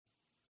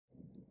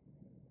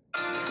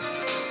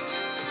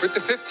With the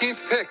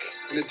 15th pick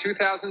in the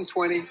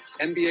 2020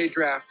 NBA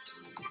Draft,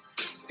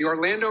 the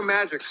Orlando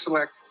Magic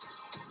select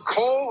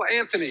Cole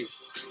Anthony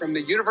from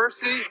the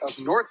University of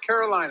North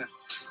Carolina.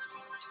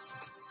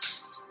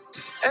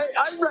 Hey,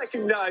 I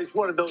recognize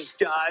one of those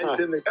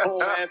guys in the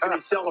Cole Anthony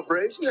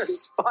celebration. There's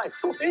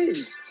Spike Lee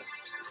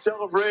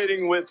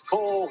celebrating with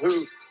Cole,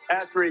 who,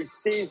 after a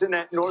season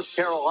at North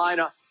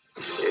Carolina,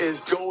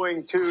 is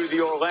going to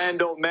the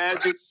Orlando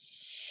Magic.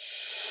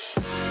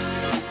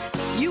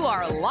 You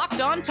are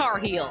Locked On Tar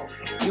Heels,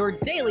 your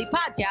daily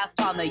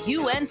podcast on the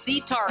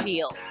UNC Tar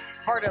Heels,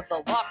 part of the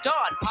Locked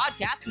On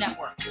Podcast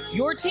Network,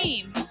 your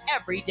team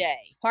every day.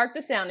 Hark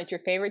the sound at your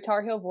favorite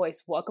Tar Heel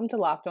voice. Welcome to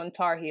Locked On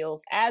Tar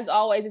Heels. As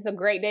always, it's a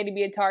great day to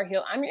be a Tar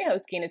Heel. I'm your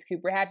host, Candace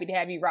Cooper. Happy to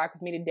have you rock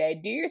with me today.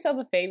 Do yourself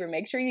a favor.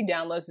 Make sure you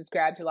download,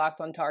 subscribe to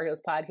Locked On Tar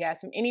Heels podcast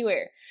from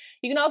anywhere.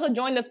 You can also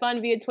join the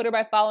fun via Twitter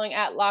by following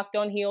at Locked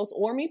On Heels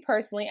or me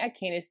personally at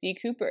Candace D.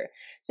 Cooper.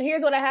 So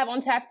here's what I have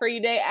on tap for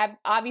you today.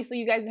 Obviously,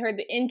 you guys heard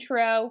the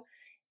intro.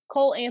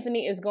 Cole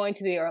Anthony is going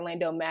to the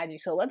Orlando Magic.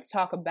 So let's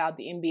talk about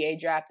the NBA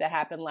draft that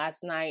happened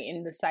last night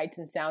and the sights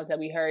and sounds that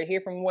we heard.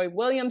 Hear from Roy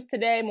Williams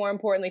today, more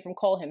importantly from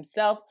Cole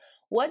himself.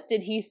 What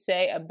did he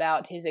say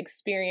about his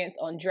experience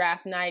on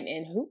draft night,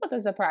 and who was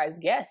a surprise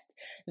guest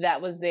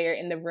that was there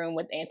in the room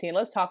with Anthony?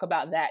 Let's talk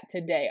about that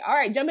today. All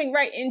right, jumping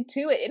right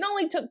into it. It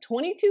only took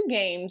 22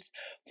 games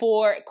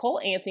for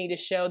Cole Anthony to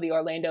show the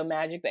Orlando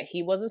Magic that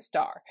he was a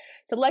star.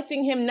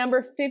 Selecting him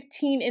number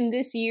 15 in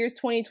this year's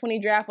 2020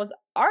 draft was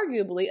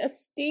arguably a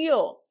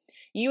steal.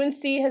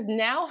 UNC has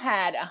now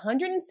had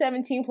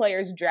 117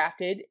 players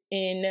drafted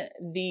in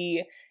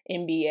the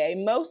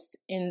NBA, most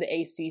in the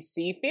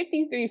ACC,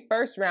 53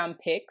 first-round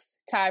picks,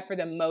 tied for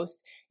the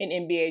most in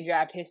NBA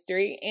draft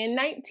history, and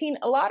 19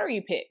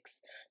 lottery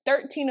picks,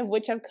 13 of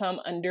which have come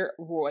under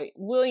Roy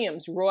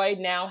Williams. Roy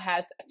now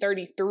has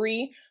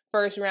 33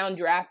 first-round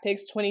draft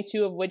picks,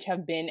 22 of which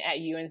have been at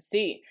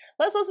UNC.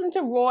 Let's listen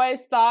to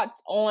Roy's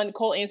thoughts on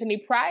Cole Anthony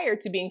prior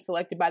to being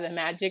selected by the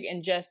Magic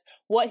and just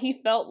what he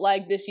felt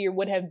like this year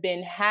would have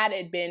been had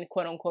it been,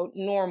 quote-unquote,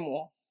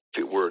 normal.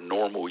 If it were a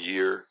normal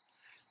year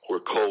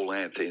where Cole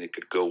Anthony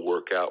could go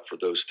work out for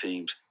those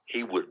teams,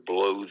 he would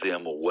blow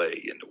them away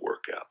in the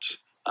workouts.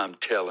 I'm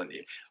telling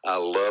you, I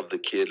love the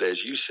kid. As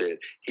you said,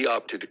 he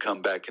opted to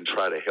come back and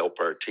try to help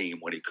our team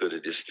when he could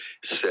have just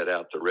set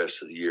out the rest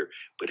of the year.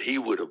 But he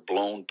would have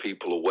blown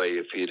people away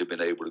if he'd have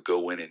been able to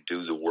go in and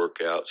do the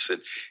workouts.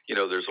 And, you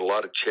know, there's a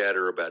lot of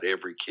chatter about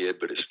every kid,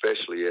 but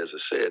especially, as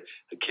I said,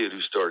 a kid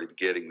who started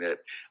getting that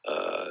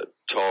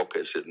talk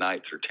as a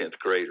 9th or 10th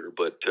grader.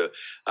 But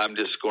I'm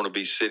just going to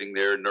be sitting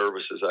there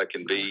nervous as I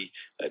can be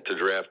at the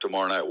draft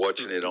tomorrow night,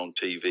 watching it on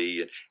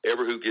TV. And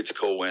ever who gets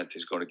Cole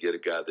Anthony is going to get a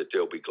guy that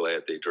they'll be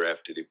glad they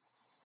drafted him.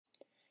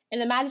 And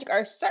the Magic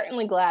are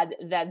certainly glad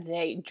that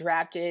they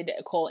drafted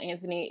Cole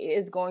Anthony. It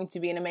is going to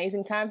be an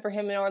amazing time for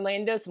him in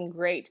Orlando. Some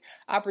great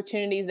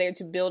opportunities there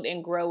to build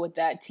and grow with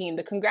that team.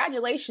 The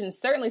congratulations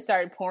certainly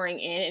started pouring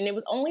in, and it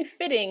was only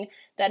fitting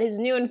that his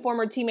new and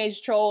former teammates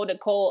trolled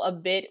Cole a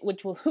bit,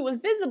 who was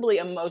visibly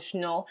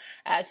emotional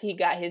as he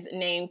got his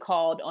name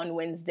called on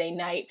Wednesday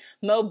night.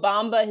 Mo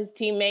Bamba, his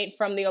teammate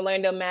from the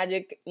Orlando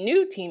Magic,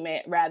 new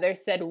teammate rather,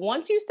 said,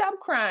 "Once you stop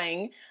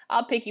crying,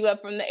 I'll pick you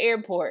up from the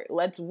airport.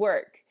 Let's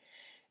work."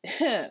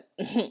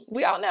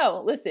 We all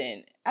know,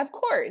 listen, of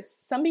course,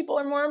 some people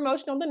are more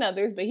emotional than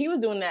others, but he was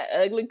doing that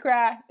ugly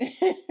cry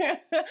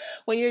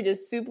when you're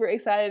just super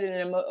excited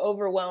and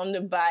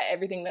overwhelmed by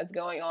everything that's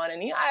going on.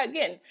 And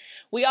again,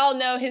 we all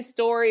know his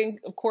story,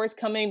 of course,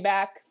 coming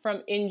back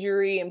from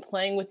injury and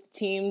playing with the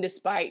team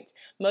despite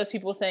most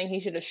people saying he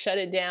should have shut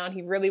it down.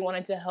 He really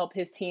wanted to help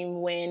his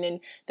team win,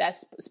 and that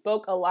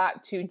spoke a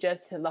lot to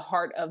just the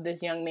heart of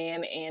this young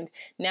man. And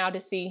now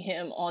to see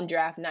him on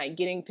draft night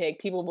getting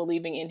picked, people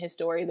believing in his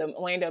story, the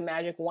Orlando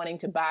Magic wanting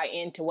to buy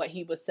into what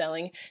he was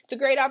selling. It's a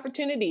great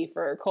opportunity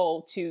for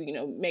Cole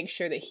to, make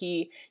sure that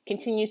he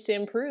continues to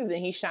improve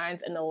and he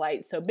shines in the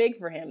light. So big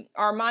for him.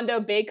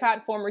 Armando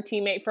Bacot, former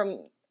teammate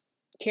from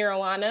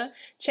Carolina,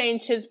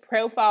 changed his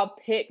profile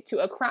pic to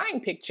a crying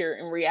picture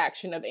in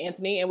reaction of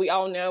Anthony. And we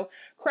all know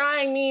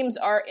crying memes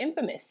are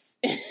infamous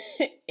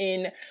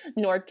in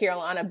North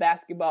Carolina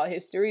basketball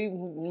history.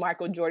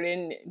 Michael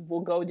Jordan will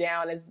go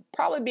down as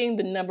probably being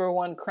the number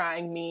one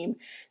crying meme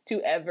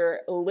to ever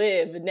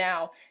live.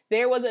 Now,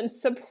 there was a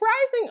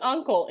surprising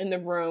uncle in the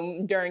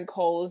room during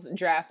Cole's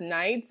draft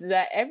nights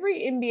that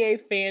every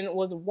NBA fan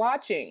was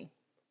watching.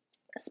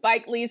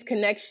 Spike Lee's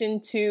connection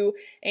to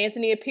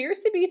Anthony appears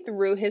to be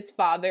through his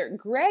father,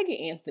 Greg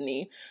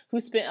Anthony,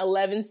 who spent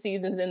 11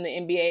 seasons in the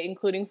NBA,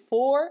 including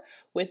 4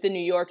 with the New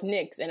York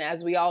Knicks. And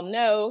as we all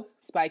know,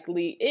 Spike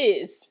Lee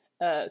is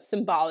a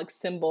symbolic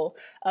symbol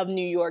of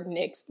New York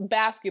Knicks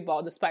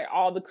basketball, despite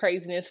all the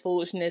craziness,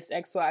 foolishness,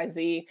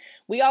 XYZ.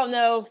 We all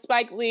know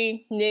Spike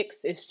Lee,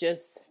 Knicks,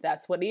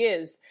 that's what he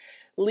is.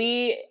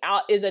 Lee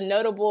is a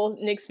notable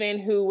Knicks fan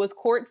who was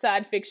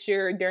courtside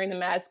fixture during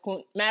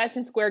the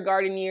Madison Square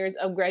Garden years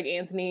of Greg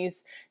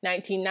Anthony's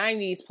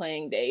 1990s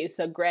playing days.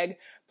 So Greg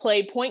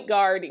played point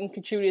guard and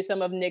contributed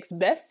some of Knicks'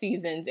 best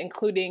seasons,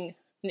 including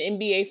an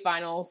NBA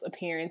Finals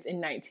appearance in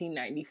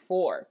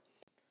 1994.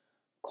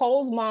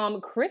 Cole's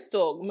mom,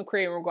 Crystal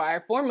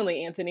McCrae-McGuire,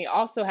 formerly Anthony,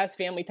 also has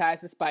family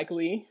ties to Spike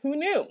Lee. Who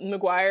knew?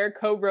 McGuire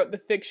co-wrote the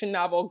fiction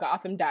novel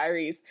Gotham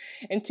Diaries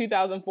in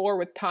 2004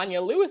 with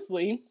Tanya Lewis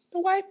Lee, the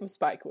wife of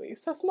Spike Lee.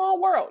 So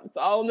small world. It's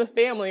all in the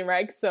family,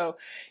 right? So,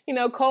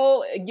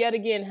 Cole, yet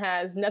again,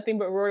 has nothing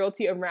but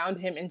royalty around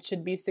him and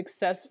should be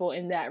successful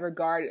in that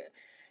regard.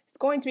 It's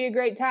going to be a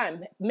great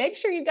time. Make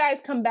sure you guys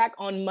come back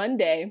on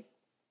Monday,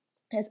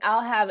 as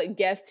I'll have a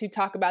guest to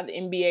talk about the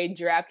NBA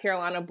draft,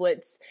 Carolina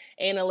Blitz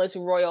analyst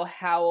Royal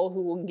Howell,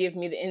 who will give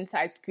me the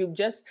inside scoop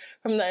just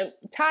from the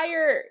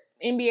entire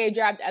NBA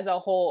draft as a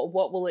whole.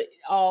 What will it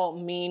all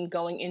mean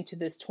going into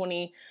this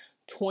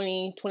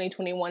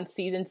 2020-2021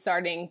 season,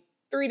 starting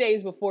 3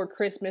 days before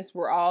Christmas?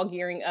 We're all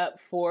gearing up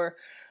for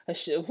a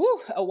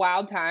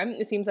wild time.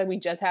 It seems like we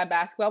just had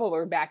basketball, but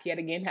we're back yet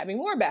again having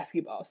more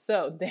basketball.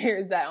 So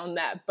there's that on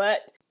that.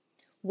 But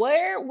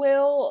where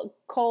will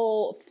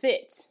Cole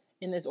fit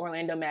in this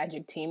Orlando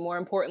Magic team? More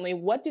importantly,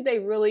 what do they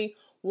really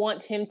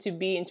want him to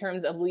be in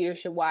terms of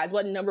leadership-wise?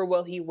 What number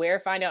will he wear?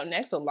 Find out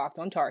next on Locked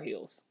on Tar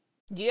Heels.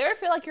 Do you ever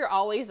feel like you're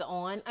always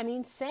on? I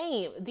mean,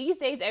 same. These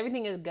days,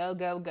 everything is go,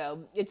 go,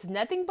 go. It's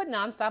nothing but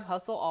nonstop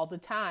hustle all the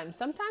time.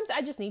 Sometimes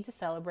I just need to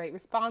celebrate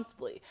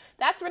responsibly.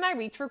 That's when I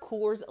reach for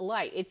Coors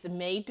Light. It's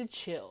made to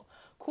chill.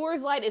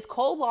 Coors Light is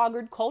cold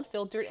lagered, cold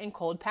filtered, and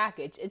cold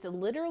packaged. It's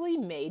literally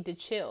made to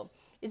chill.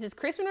 It's as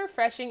crisp and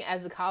refreshing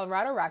as the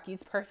Colorado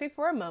Rockies, perfect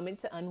for a moment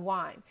to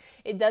unwind.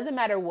 It doesn't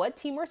matter what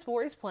team or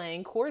sport is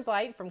playing, Coors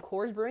Light from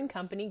Coors Brewing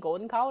Company,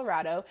 Golden,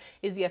 Colorado,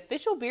 is the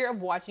official beer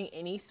of watching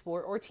any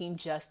sport or team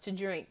just to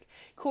drink.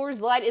 Coors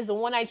Light is the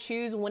one I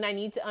choose when I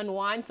need to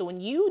unwind, so when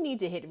you need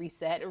to hit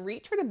reset,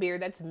 reach for the beer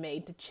that's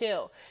made to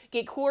chill.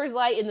 Get Coors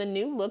Light in the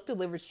new look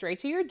delivered straight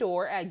to your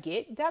door at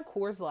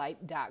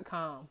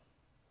get.CoorsLight.com.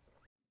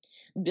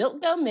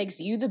 Built Go makes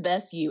you the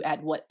best you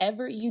at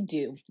whatever you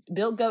do.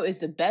 Built Go is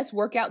the best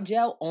workout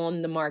gel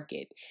on the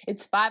market.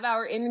 It's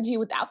 5-hour energy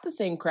without the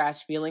same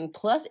crash feeling,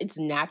 plus it's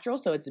natural,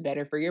 so it's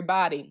better for your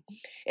body.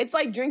 It's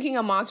like drinking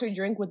a Monster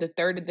drink with a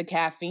third of the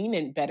caffeine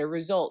and better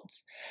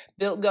results.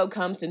 Built Go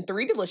comes in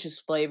 3 delicious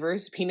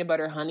flavors: peanut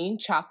butter honey,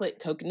 chocolate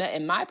coconut,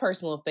 and my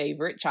personal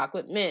favorite,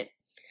 chocolate mint.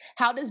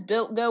 How does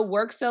Built Go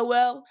work so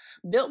well?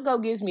 Built Go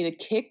gives me the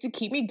kick to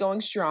keep me going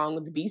strong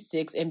with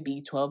B6 and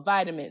B12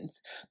 vitamins.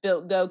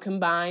 Built Go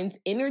combines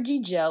energy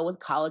gel with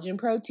collagen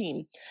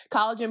protein.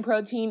 Collagen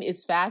protein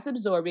is fast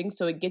absorbing,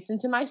 so it gets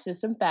into my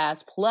system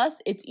fast, plus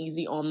it's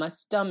easy on my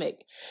stomach.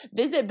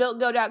 Visit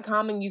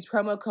BuiltGo.com and use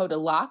promo code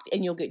LOCKED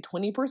and you'll get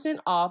 20%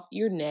 off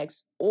your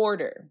next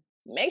order.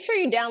 Make sure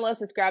you download,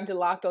 subscribe to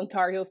Locked on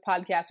Tar Heels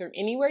podcast from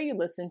anywhere you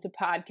listen to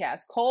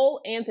podcasts. Cole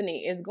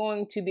Anthony is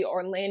going to the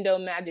Orlando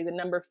Magic, the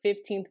number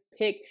 15th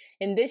pick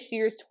in this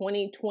year's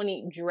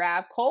 2020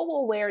 draft. Cole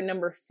will wear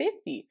number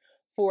 50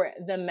 for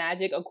the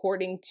Magic,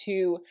 according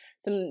to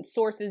some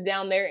sources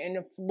down there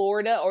in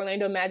Florida.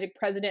 Orlando Magic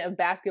president of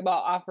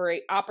basketball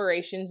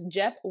operations,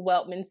 Jeff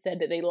Weltman, said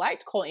that they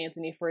liked Cole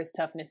Anthony for his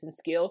toughness and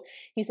skill.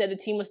 He said the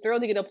team was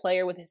thrilled to get a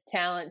player with his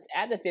talent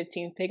at the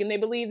 15th pick, and they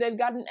believe they've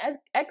gotten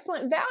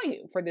excellent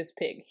value for this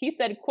pick. He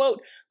said,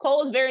 quote,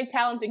 Cole is a very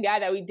talented guy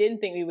that we didn't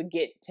think we would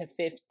get to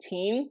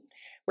 15.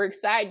 We're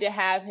excited to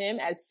have him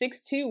at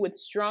 6'2" with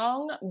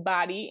strong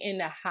body and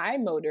a high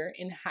motor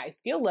and high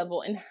skill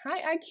level and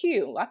high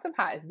IQ. Lots of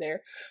highs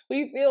there.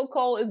 We feel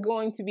Cole is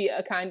going to be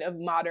a kind of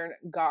modern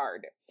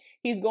guard.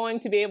 He's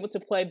going to be able to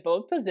play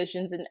both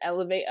positions and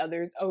elevate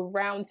others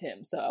around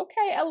him. So,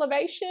 okay,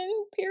 elevation,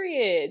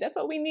 period. That's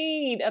what we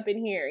need up in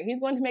here. He's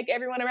going to make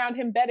everyone around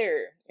him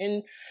better.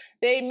 And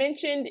they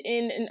mentioned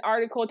in an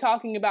article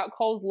talking about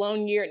Cole's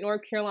lone year at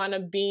North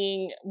Carolina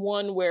being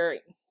one where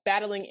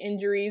battling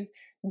injuries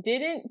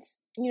didn't,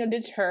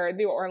 deter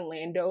the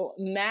Orlando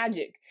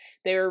Magic.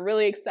 They were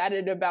really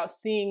excited about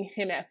seeing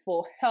him at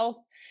full health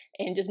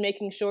and just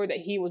making sure that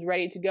he was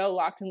ready to go,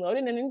 locked and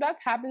loaded. And that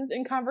happens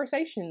in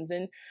conversations.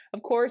 And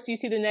of course, you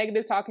see the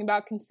negatives talking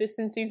about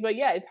consistencies, but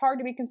yeah, it's hard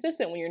to be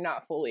consistent when you're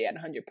not fully at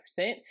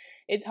 100%.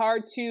 It's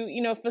hard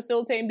to,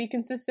 facilitate and be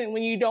consistent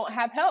when you don't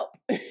have help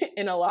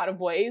in a lot of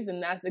ways.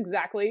 And that's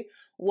exactly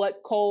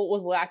what Cole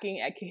was lacking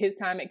at his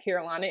time at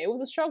Carolina. It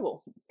was a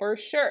struggle for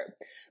sure.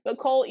 But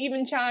Cole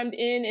even chimed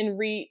in and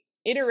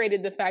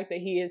reiterated the fact that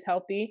he is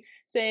healthy,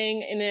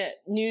 saying in a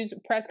news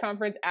press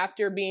conference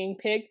after being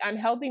picked, I'm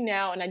healthy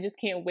now and I just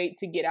can't wait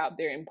to get out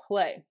there and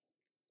play.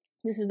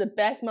 This is the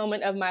best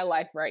moment of my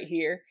life right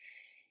here.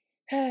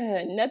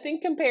 Nothing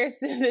compares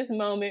to this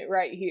moment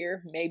right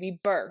here, maybe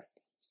birth.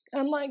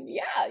 I'm like,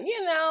 yeah,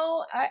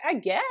 I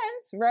guess,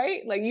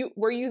 right? Like,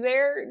 were you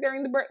there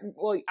during the birth?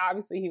 Well,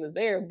 obviously he was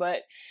there,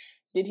 but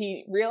did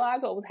he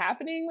realize what was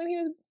happening when he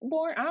was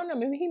born? I don't know.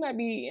 Maybe he might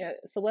be a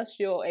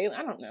celestial alien.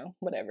 I don't know.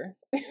 Whatever.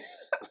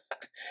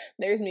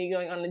 There's me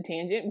going on a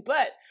tangent.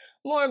 But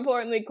more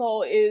importantly,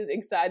 Cole is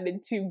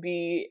excited to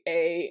be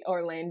a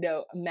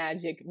Orlando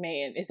Magic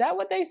man. Is that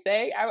what they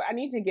say? I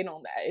need to get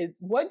on that.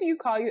 What do you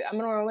call you? I'm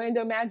an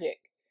Orlando Magic.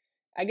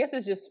 I guess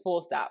it's just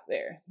full stop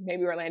there.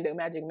 Maybe Orlando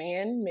Magic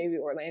man. Maybe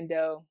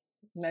Orlando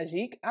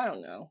Magic. I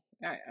don't know.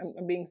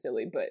 I'm being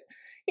silly, but,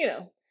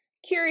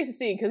 curious to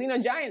see.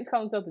 Because, Giants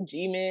call themselves the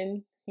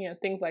G-Men,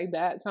 things like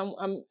that. So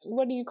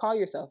what do you call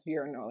yourself if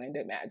you're an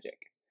Orlando Magic?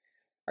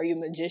 Are you a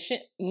magician?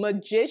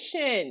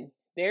 Magician.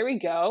 There we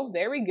go.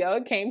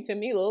 It came to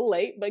me a little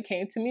late, but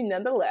came to me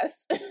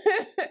nonetheless.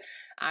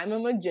 I'm a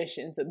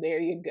magician, so there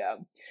you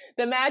go.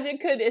 The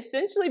Magic could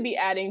essentially be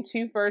adding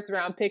 2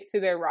 first-round picks to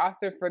their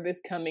roster for this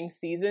coming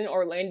season.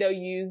 Orlando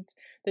used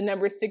the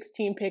number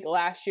 16 pick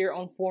last year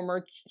on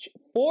former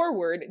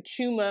forward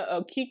Chuma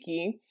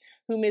Okeke,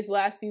 who missed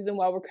last season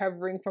while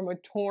recovering from a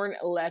torn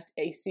left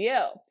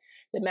ACL.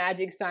 The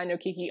Magic signed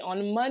Okeke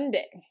on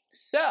Monday.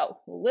 So,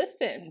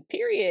 listen,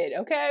 period.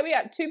 Okay, we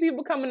got 2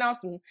 people coming off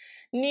some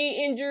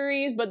knee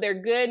injuries, but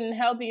they're good and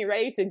healthy and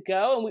ready to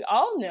go. And we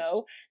all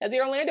know that the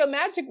Orlando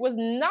Magic was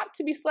not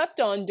to be slept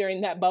on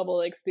during that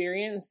bubble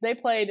experience. They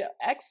played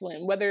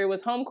excellent, whether it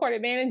was home court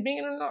advantage being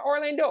in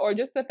Orlando or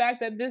just the fact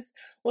that this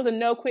was a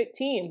no-quit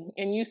team.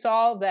 And you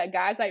saw that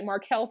guys like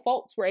Markelle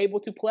Fultz were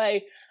able to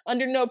play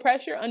under no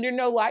pressure, under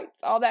no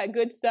lights, all that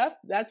good stuff.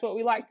 That's what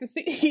we like to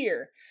see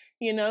here.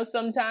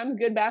 Sometimes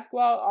good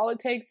basketball, all it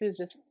takes is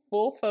just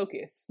full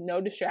focus,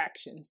 no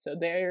distractions. So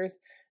there's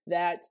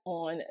that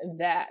on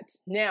that.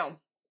 Now,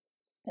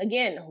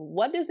 again,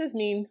 what does this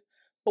mean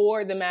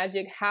for the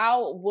Magic?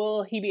 How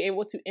will he be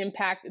able to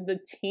impact the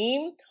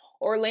team?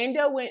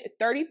 Orlando went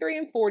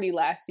 33-40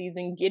 last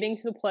season, getting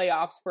to the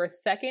playoffs for a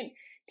second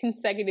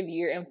consecutive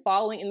year and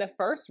falling in the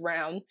first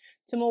round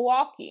to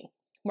Milwaukee.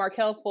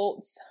 Markelle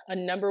Fultz, a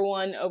number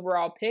 1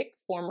 overall pick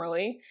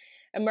formerly,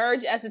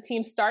 emerged as the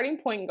team's starting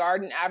point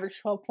guard and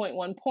averaged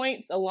 12.1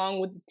 points,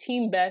 along with the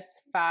team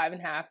best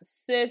 5.5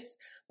 assists.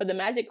 But the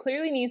Magic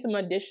clearly needs some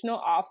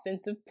additional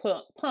offensive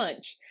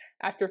punch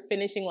after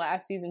finishing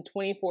last season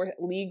 24th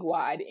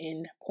league-wide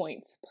in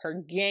points per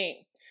game.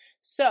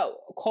 So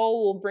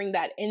Cole will bring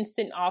that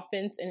instant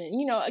offense. And,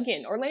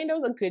 again,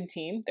 Orlando's a good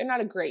team. They're not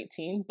a great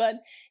team. But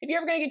if you're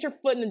ever going to get your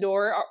foot in the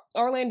door,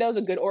 Orlando's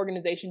a good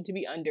organization to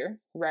be under,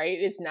 right?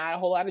 It's not a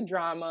whole lot of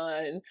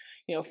drama and,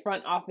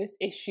 front office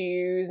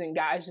issues and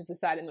guys just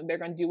deciding that they're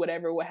going to do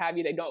whatever, what have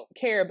you. They don't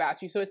care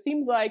about you. So it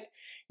seems like,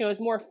 it's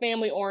more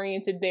family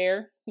oriented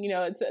there.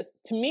 To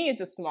me,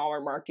 it's a smaller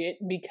market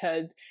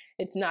because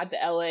it's not the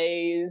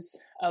LAs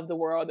of the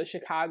world, the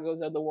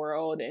Chicagos of the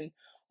world and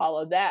all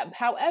of that.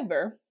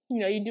 However,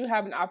 you do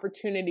have an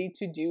opportunity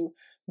to do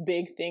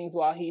big things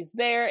while he's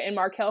there. And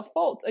Markelle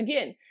Fultz,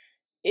 again,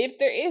 if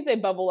there is a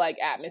bubble-like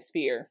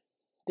atmosphere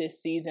this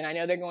season, I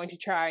know they're going to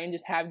try and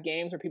just have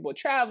games where people are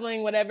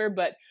traveling, whatever,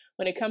 but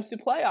when it comes to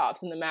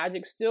playoffs and the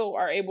Magic still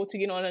are able to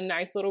get on a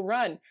nice little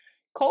run,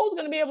 Cole's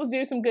going to be able to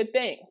do some good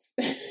things.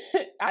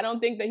 I don't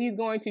think that he's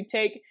going to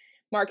take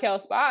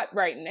Markelle's spot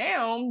right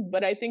now,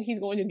 but I think he's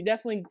going to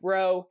definitely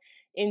grow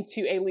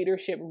into a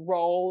leadership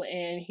role,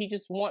 and he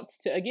just wants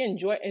to, again,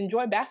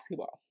 enjoy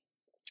basketball.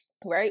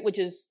 Right? Which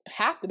is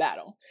half the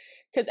battle.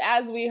 Because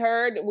as we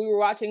heard, we were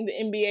watching the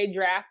NBA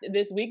draft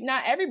this week.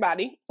 Not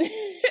everybody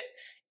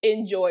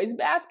enjoys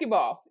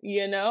basketball,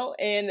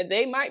 and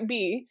they might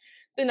be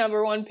the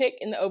number 1 pick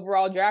in the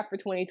overall draft for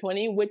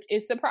 2020, which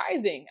is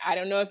surprising. I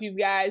don't know if you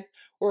guys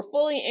were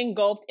fully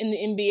engulfed in the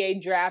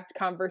NBA draft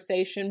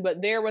conversation,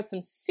 but there was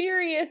some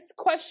serious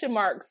question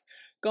marks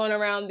going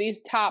around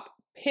these top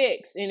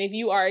picks. And if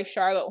you are a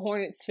Charlotte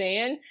Hornets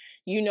fan,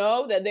 you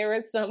know that there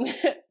is some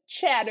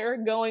chatter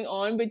going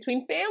on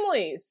between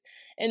families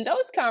and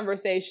those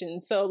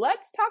conversations. So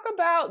let's talk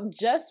about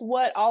just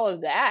what all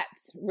of that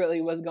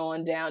really was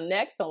going down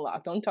next on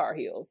Locked on Tar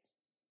Heels.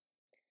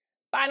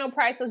 Final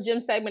Priceless Gem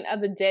segment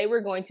of the day.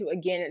 We're going to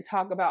again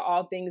talk about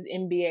all things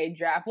NBA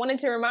draft. Wanted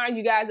to remind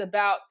you guys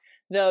about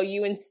the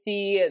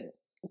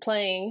UNC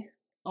playing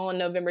on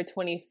November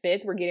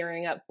 25th. We're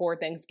gearing up for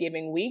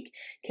Thanksgiving week.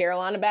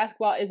 Carolina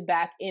basketball is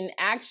back in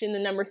action. The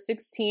number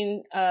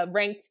 16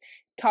 ranked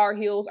Tar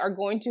Heels are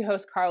going to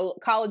host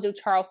College of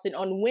Charleston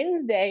on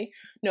Wednesday,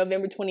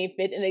 November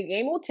 25th, and the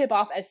game will tip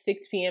off at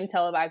 6 p.m.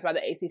 televised by the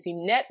ACC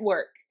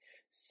Network.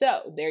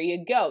 So there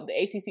you go. The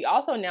ACC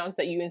also announced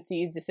that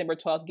UNC's December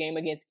 12th game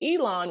against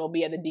Elon will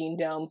be at the Dean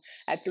Dome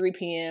at 3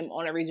 p.m.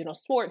 on a regional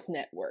sports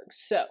network.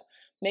 So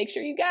make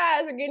sure you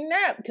guys are getting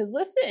up because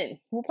listen,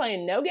 we're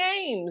playing no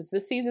games.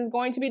 This season is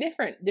going to be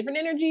different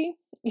energy.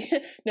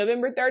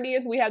 November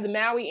 30th, we have the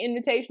Maui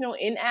Invitational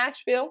in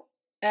Asheville.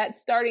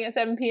 Starting at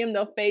 7 p.m.,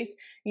 they'll face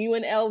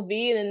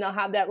UNLV, and then they'll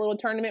have that little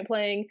tournament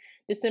playing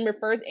December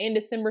 1st and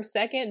December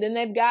 2nd. Then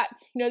they've got,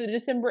 the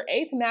December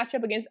 8th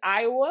matchup against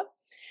Iowa.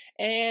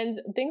 And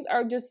things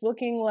are just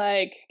looking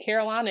like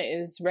Carolina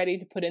is ready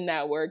to put in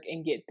that work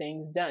and get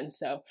things done.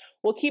 So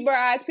we'll keep our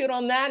eyes peeled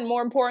on that. And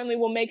more importantly,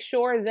 we'll make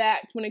sure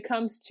that when it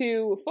comes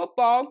to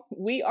football,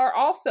 we are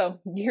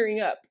also gearing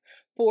up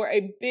for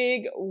a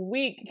big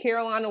week.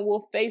 Carolina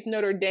will face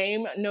Notre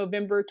Dame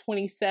November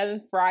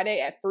 27th, Friday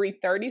at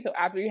 3:30. So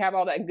after you have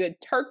all that good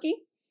turkey,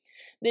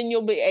 then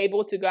you'll be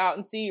able to go out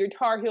and see your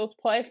Tar Heels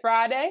play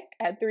Friday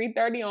at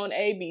 3:30 on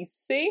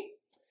ABC.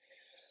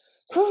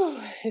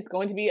 It's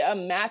going to be a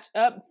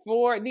matchup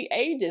for the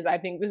ages. I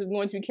think this is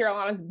going to be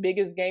Carolina's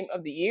biggest game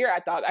of the year.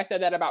 I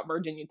said that about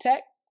Virginia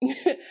Tech.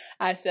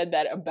 I said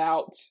that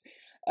about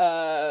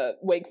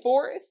Wake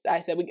Forest.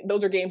 I said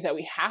those are games that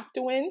we have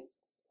to win.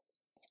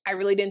 I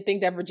really didn't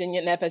think that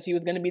Virginia and FSU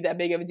was going to be that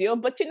big of a deal,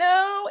 but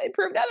it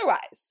proved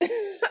otherwise.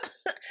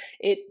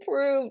 It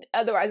proved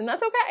otherwise, and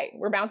that's okay.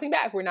 We're bouncing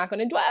back. We're not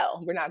going to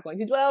dwell. We're not going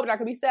to dwell. We're not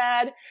going to be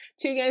sad.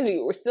 2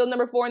 games. We're still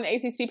number 4 in the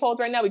ACC polls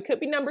right now. We could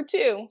be number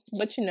 2,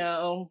 but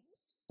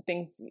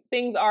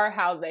things are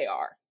how they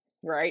are,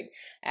 right?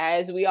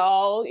 As we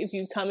all, if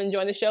you come and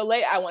join the show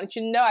late, I want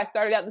you to know I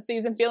started out the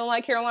season feeling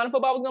like Carolina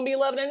football was going to be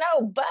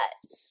 11-0, but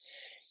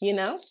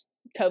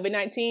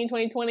COVID-19,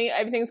 2020,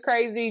 everything's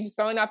crazy, just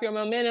throwing off your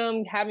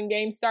momentum, having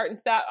games start and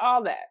stop,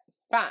 all that.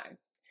 Fine.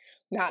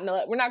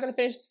 We're not going to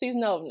finish the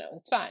season 0-0.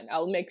 It's fine.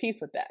 I'll make peace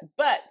with that.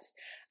 But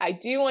I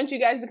do want you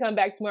guys to come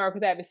back tomorrow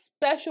because I have a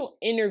special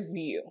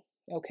interview,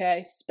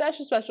 okay?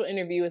 Special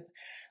interview with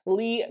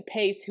Lee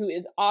Pace, who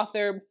is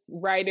author,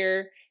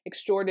 writer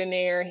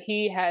extraordinaire.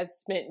 He has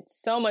spent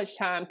so much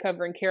time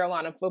covering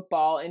Carolina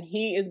football, and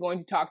he is going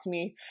to talk to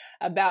me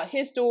about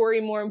his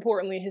story, more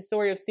importantly, his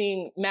story of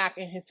seeing Mac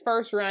in his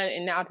first run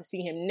and now to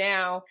see him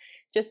now,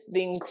 just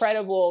the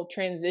incredible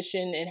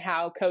transition and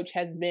how Coach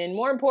has been,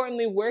 more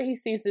importantly, where he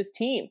sees this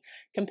team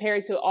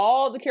compared to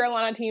all the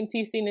Carolina teams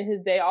he's seen in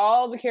his day,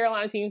 all the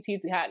Carolina teams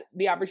he's had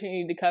the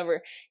opportunity to cover.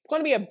 It's going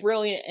to be a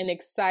brilliant and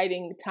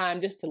exciting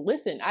time just to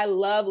listen. I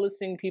love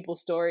listening to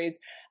people's stories.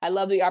 I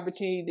love the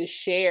opportunity to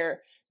share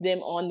them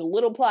on the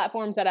little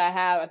platforms that I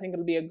have. I think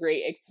it'll be a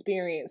great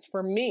experience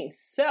for me.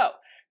 So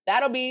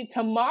that'll be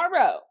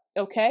tomorrow.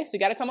 Okay, so you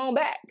got to come on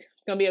back.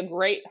 It's going to be a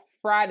great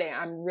Friday.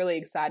 I'm really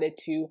excited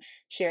to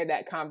share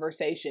that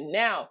conversation.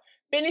 Now,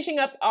 finishing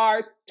up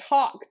our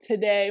talk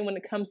today when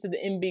it comes to the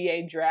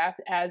NBA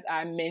draft, as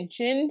I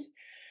mentioned,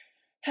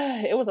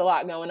 it was a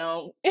lot going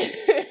on.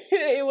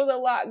 It was a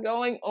lot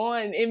going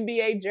on.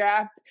 NBA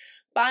draft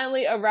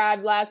finally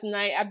arrived last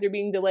night after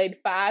being delayed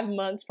 5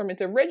 months from its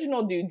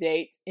original due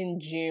date in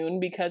June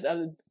because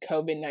of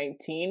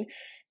COVID-19.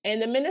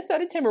 And the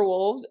Minnesota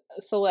Timberwolves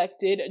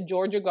selected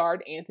Georgia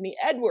guard Anthony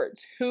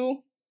Edwards,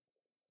 who,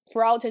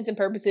 for all intents and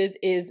purposes,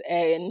 is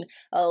an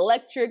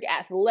electric,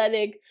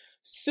 athletic,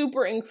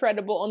 super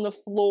incredible on the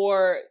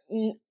floor,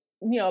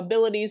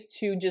 abilities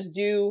to just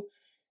do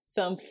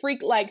some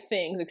freak-like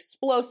things,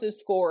 explosive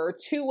scorer,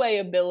 two-way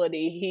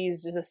ability.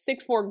 He's just a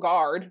 6'4"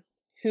 guard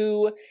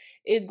who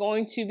is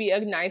going to be a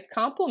nice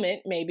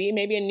compliment, maybe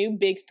a new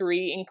big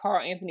 3 in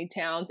Karl Anthony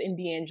Towns and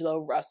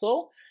D'Angelo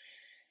Russell.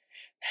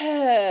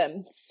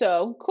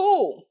 So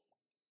cool.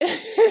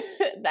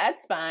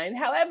 That's fine.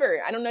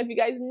 However, I don't know if you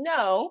guys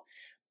know,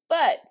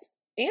 but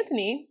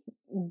Anthony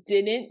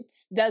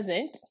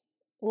doesn't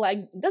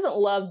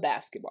love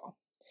basketball.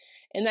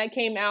 And that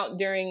came out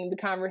during the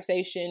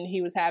conversation he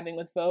was having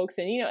with folks.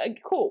 And,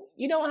 cool.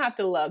 You don't have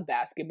to love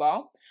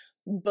basketball.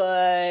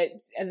 But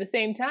at the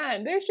same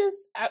time, there's just,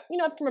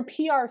 from a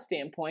PR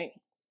standpoint,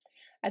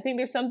 I think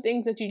there's some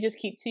things that you just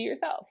keep to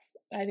yourself.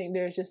 I think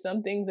there's just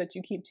some things that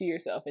you keep to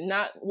yourself, and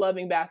not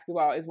loving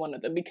basketball is one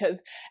of them,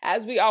 because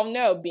as we all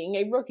know, being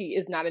a rookie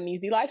is not an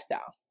easy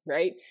lifestyle,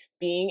 right?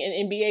 Being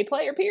an NBA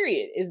player,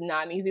 period, is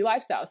not an easy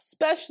lifestyle,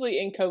 especially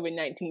in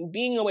COVID-19.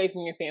 Being away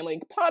from your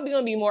family, probably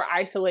going to be more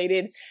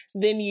isolated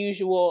than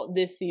usual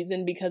this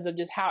season because of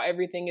just how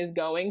everything is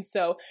going.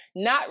 So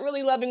not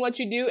really loving what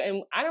you do.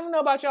 And I don't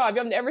know about y'all, if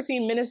y'all ever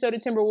seen Minnesota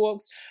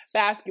Timberwolves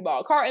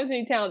basketball, Karl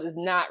Anthony Towns is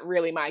not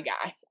really my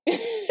guy.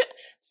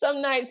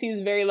 Some nights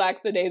he's very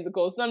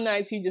lackadaisical. Some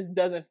nights he just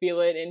doesn't feel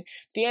it. And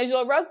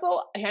D'Angelo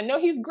Russell, I know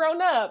he's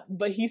grown up,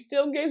 but he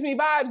still gives me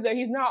vibes that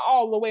he's not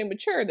all the way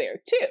mature there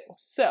too.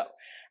 So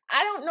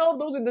I don't know if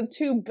those are the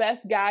 2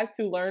 best guys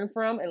to learn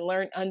from and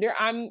learn under.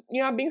 I'm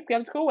being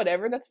skeptical,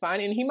 whatever, that's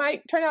fine. And he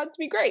might turn out to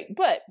be great.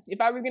 But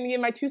if I was going to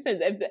give my 2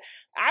 cents, if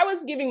I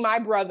was giving my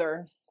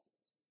brother,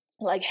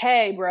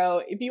 hey,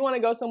 bro, if you want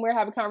to go somewhere,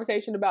 have a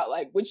conversation about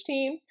which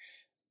team,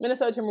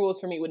 Minnesota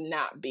Timberwolves for me would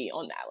not be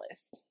on that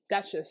list.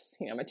 That's just,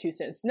 my 2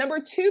 cents. Number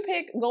 2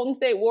 pick, Golden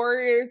State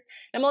Warriors.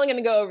 I'm only going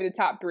to go over the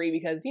top 3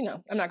 because,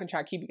 I'm not going to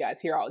try to keep you guys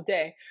here all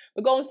day.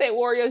 But Golden State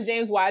Warriors,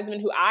 James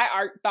Wiseman, who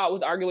I thought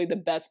was arguably the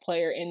best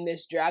player in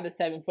this draft, the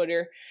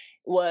 7-footer,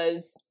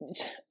 was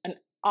an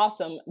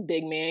awesome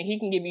big man. He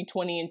can give you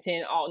 20 and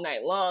 10 all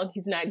night long.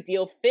 He's an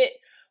ideal fit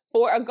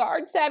for a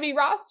guard-savvy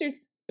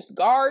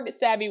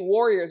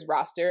Warriors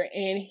roster,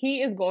 and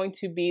he is going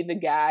to be the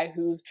guy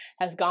who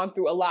has gone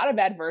through a lot of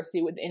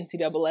adversity with the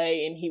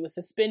NCAA, and he was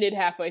suspended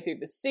halfway through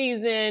the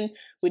season.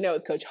 We know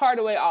with Coach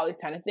Hardaway, all these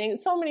kind of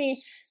things. So many,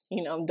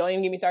 don't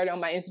even get me started on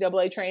my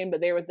NCAA train,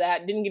 but there was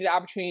that. Didn't get an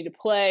opportunity to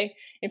play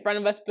in front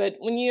of us. But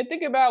when you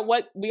think about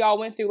what we all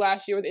went through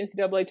last year with the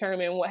NCAA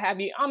tournament and what have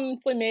you,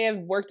 honestly may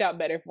have worked out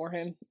better for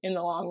him in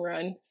the long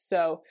run.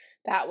 So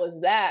that was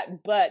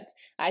that. But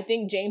I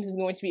think James is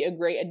going to be a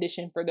great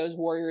addition for those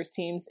Warriors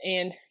teams.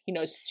 And,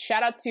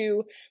 shout out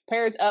to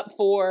prayers up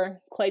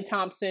for Klay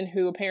Thompson,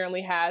 who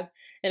apparently has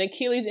an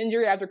Achilles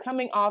injury after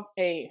coming off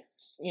a,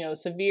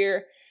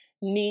 severe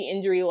knee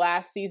injury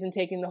last season,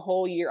 taking the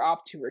whole year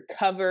off to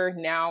recover.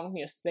 Now,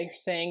 they're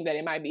saying that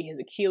it might be his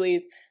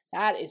Achilles.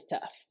 That is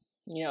tough.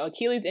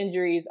 Achilles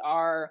injuries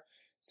are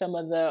some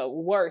of the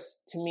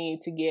worst to me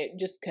to get,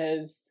 just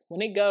because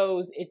when it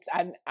goes,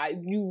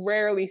 you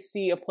rarely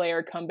see a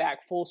player come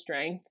back full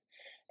strength.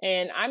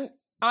 And I'm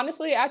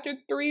honestly, after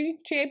 3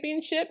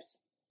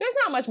 championships, there's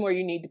not much more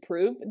you need to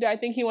prove. Do I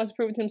think he wants to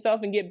prove it to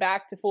himself and get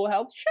back to full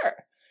health? Sure.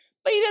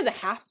 But he doesn't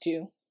have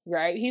to,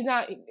 right?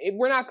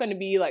 We're not going to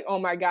be like, oh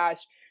my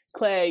gosh,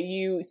 Clay,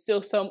 you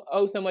still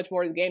owe so much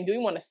more to the game. Do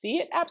we want to see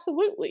it?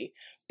 Absolutely.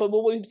 But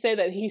will we say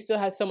that he still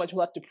has so much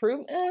left to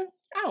prove? I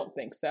don't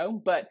think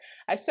so. But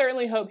I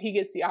certainly hope he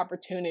gets the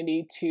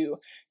opportunity to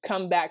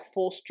come back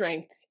full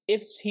strength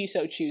if he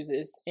so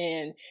chooses,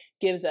 and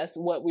gives us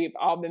what we've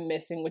all been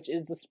missing, which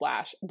is the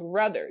Splash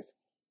Brothers.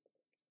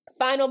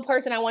 Final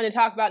person I want to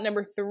talk about,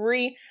 number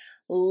 3,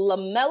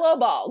 LaMelo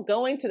Ball,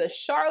 going to the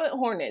Charlotte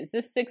Hornets.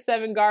 This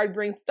 6'7" guard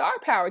brings star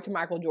power to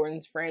Michael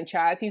Jordan's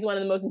franchise. He's one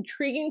of the most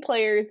intriguing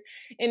players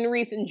in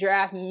recent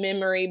draft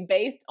memory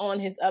based on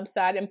his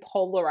upside and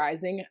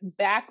polarizing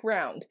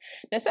background.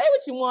 Now, say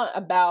what you want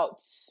about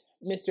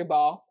Mr.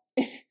 Ball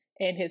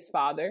and his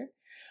father,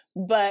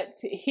 but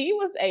he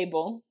was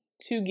able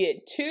to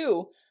get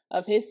 2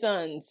 of his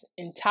sons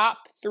in top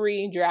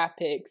 3 draft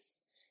picks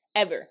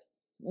ever.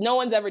 No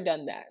one's ever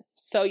done that.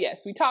 So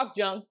yes, we talk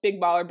junk,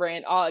 big baller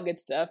brand, all that good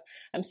stuff.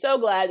 I'm so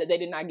glad that they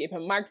did not give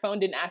him a microphone,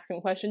 didn't ask him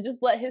a question,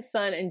 just let his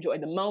son enjoy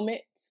the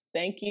moment.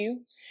 Thank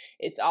you.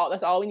 That's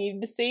all we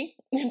needed to see,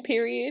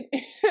 period.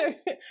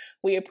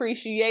 We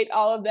appreciate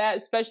all of that,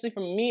 especially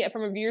from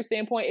a viewer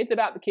standpoint. It's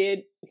about the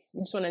kid.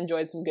 We just want to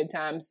enjoy some good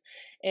times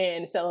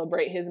and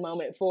celebrate his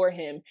moment for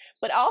him.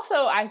 But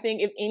also, I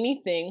think, if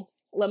anything,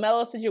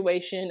 LaMelo's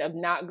situation of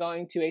not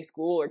going to a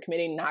school or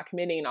committing, not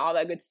committing, and all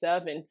that good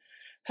stuff, and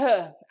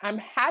I'm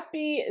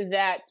happy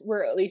that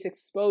we're at least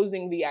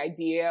exposing the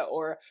idea,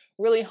 or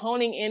really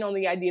honing in on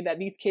the idea, that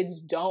these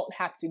kids don't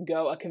have to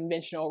go a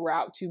conventional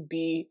route to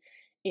be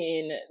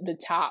in the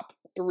top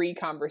 3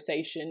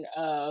 conversation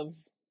of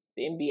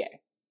the NBA,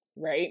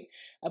 right?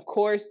 Of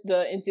course,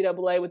 the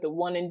NCAA with the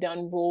one and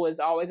done rule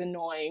is always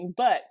annoying,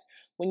 but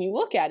when you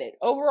look at it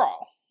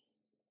overall,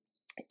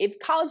 if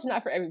college is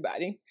not for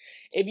everybody,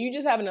 if you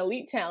just have an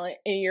elite talent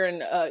and you're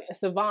a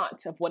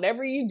savant of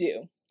whatever you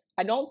do,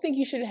 I don't think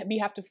you should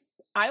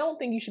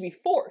be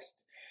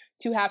forced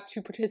to have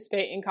to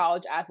participate in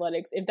college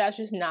athletics if that's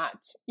just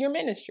not your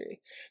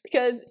ministry.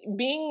 Because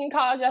being in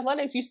college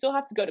athletics, you still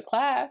have to go to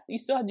class, you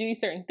still have to do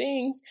these certain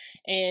things.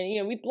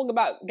 And, we look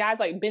about guys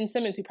like Ben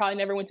Simmons, who probably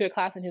never went to a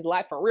class in his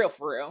life for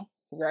real,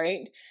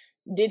 right?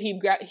 He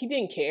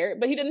didn't care,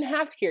 but he didn't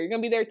have to care. You're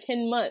going to be there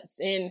 10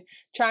 months and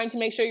trying to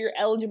make sure you're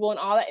eligible and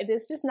all that. If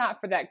it's just not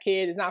for that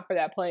kid, it's not for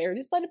that player,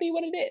 just let it be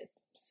what it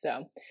is.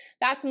 So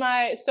that's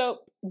my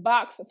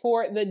soapbox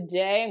for the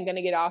day. I'm going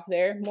to get off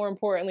there. More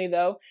importantly,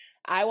 though,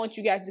 I want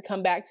you guys to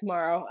come back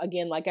tomorrow.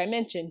 Again, like I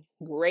mentioned,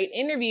 great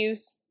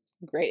interviews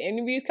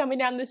coming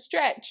down the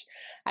stretch.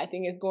 I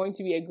think it's going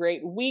to be a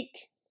great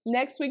week.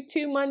 Next week,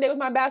 too, Monday, with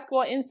my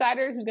basketball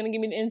insiders, who's going to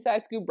give me the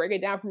inside scoop, break it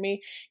down for me,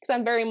 because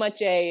I'm very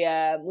much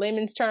a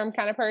layman's term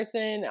kind of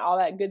person, all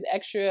that good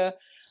extra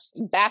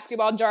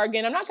basketball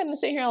jargon. I'm not going to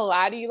sit here and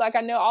lie to you like I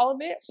know all of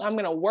it. I'm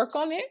going to work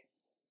on it,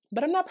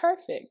 but I'm not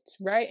perfect,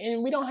 right?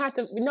 And we don't have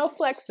to, no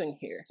flexing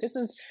here.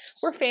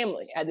 We're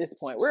family at this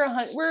point.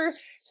 We're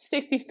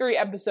 63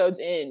 episodes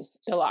in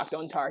to Locked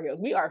On Tar Heels.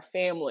 We are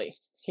family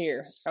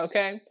here,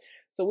 okay?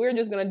 So we're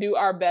just going to do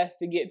our best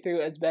to get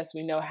through as best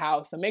we know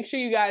how. So make sure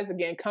you guys,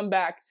 again, come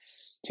back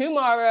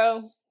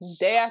tomorrow,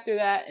 day after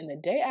that, and the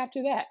day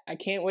after that. I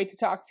can't wait to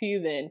talk to you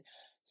then.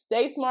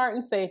 Stay smart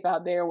and safe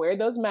out there. Wear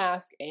those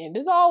masks. And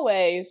as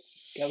always,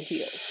 go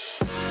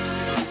Heels.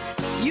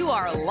 You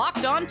are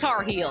Locked On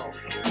Tar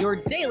Heels, your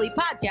daily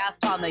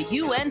podcast on the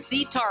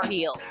UNC Tar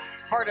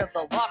Heels. Part of the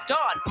Locked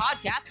On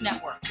Podcast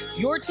Network,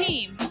 your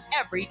team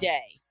every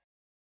day.